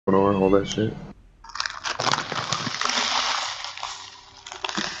sonar, all that shit.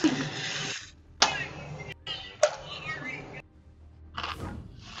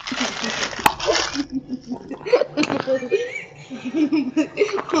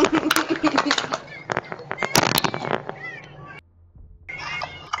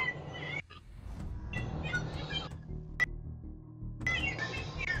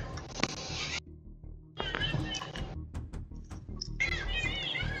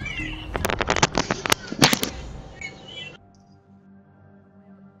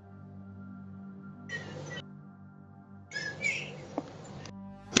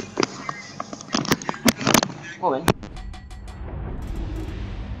 Woman.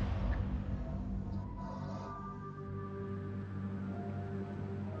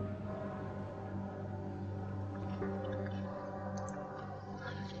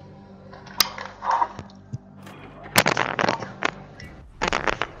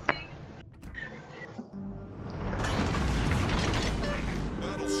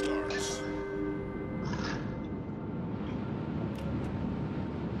 Battle starts.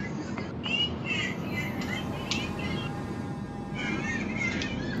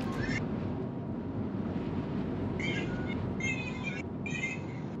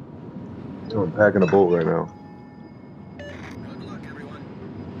 I'm packing a bolt right now. Good luck, everyone.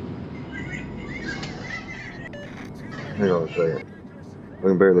 Hang on a second. I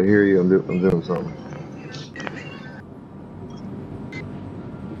can barely hear you. I'm doing something.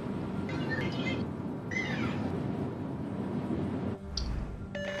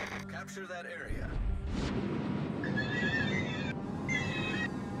 Capture that area.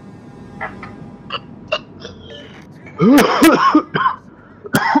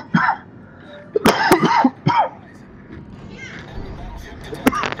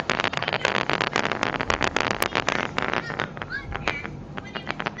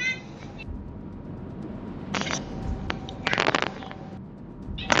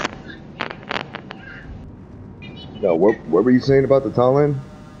 Now, what were you saying about the Talon?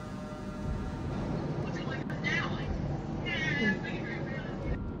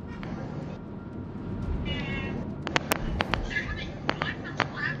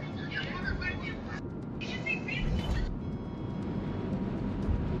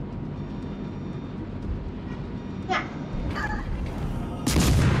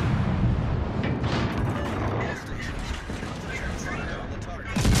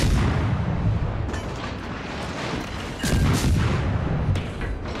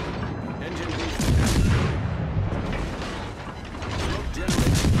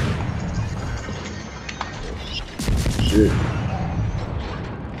 Shit.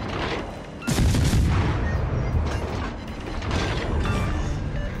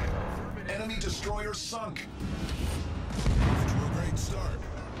 Enemy destroyer sunk. Off to a great start.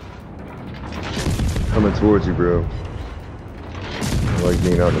 Coming towards you, bro. I like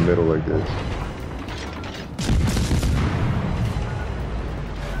being out in the middle like this.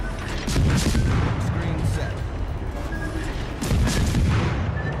 Screen set.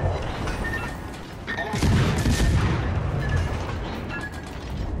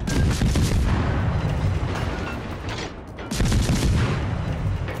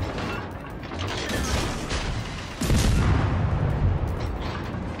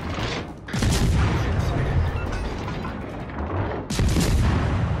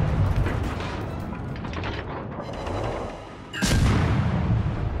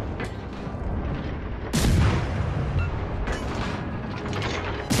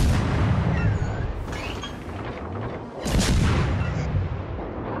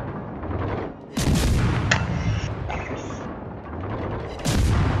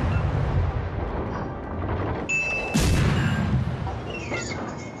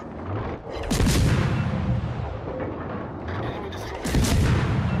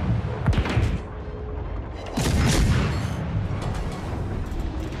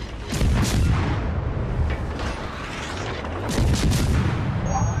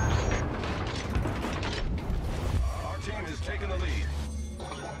 Taking the lead.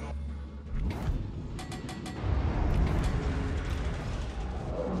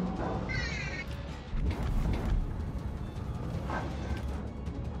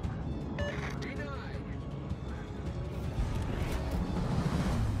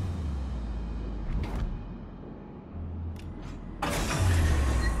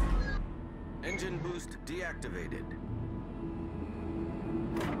 Engine boost deactivated.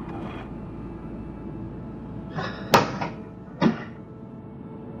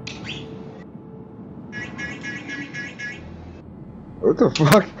 What the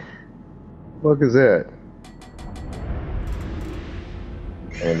fuck? Fuck is that?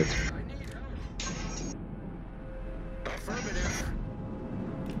 And it's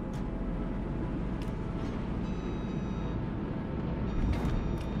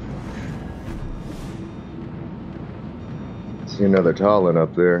see another Talon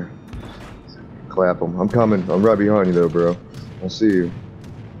up there. Clap him. I'm coming. I'm right behind you though, bro. I'll see you.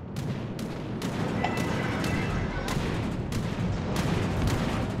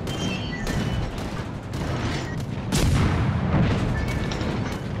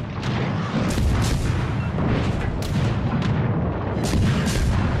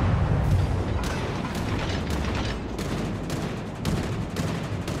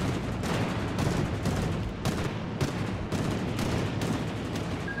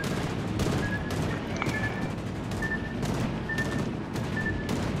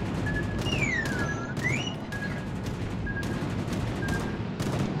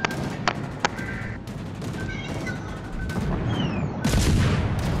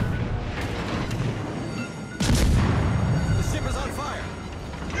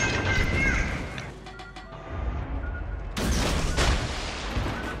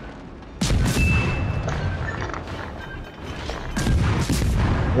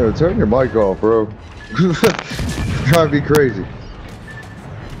 Yo, turn your mic off, bro. Drive me crazy.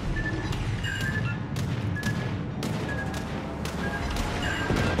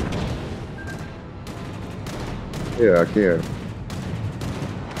 Yeah, I can.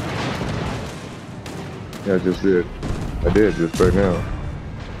 Yeah, I just did. I did just right now.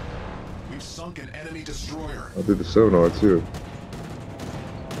 We've sunk an enemy destroyer. I did the sonar too.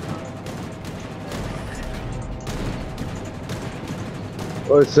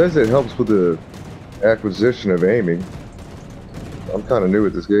 Well, it says it helps with the acquisition of aiming. I'm kind of new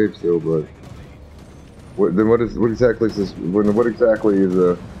at this game still, but what exactly is this? What exactly is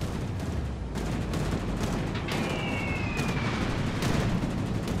a?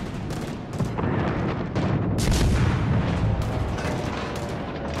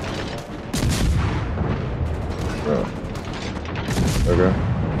 Oh. Okay.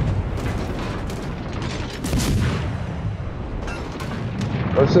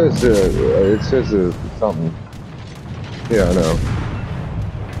 It says something. Yeah, I know.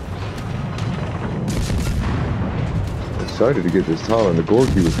 Excited to get this Talon. The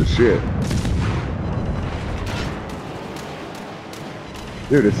Gorky was the shit.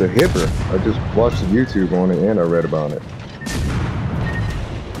 Dude, it's a hipper. I just watched a YouTube on it and I read about it.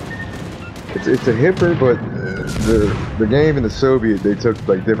 It's a hipper, but the game and the Soviet, they took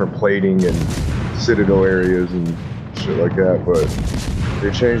like different plating and citadel areas and shit like that, but they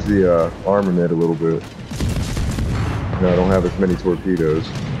changed the armament a little bit. Now I don't have as many torpedoes.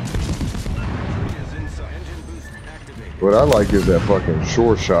 What I like is that fucking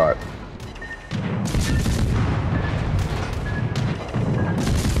shore shot.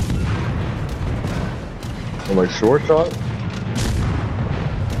 I'm like, shore shot?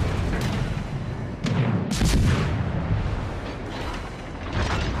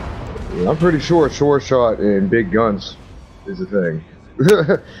 Yeah, I'm pretty sure shore shot and big guns is a thing.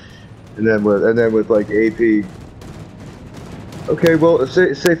 and then with like AP. Okay, well,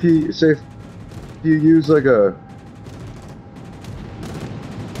 say if you use like a.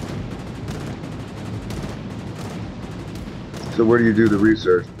 So where do you do the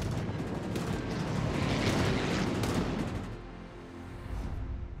research?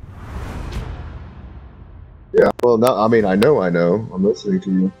 Yeah, well, no, I mean, I know. I'm listening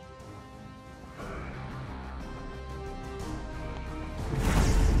to you.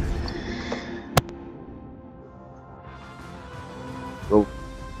 Well,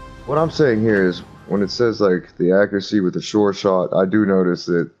 what I'm saying here is when it says like the accuracy with the shore shot, I do notice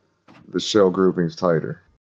that the shell grouping's tighter.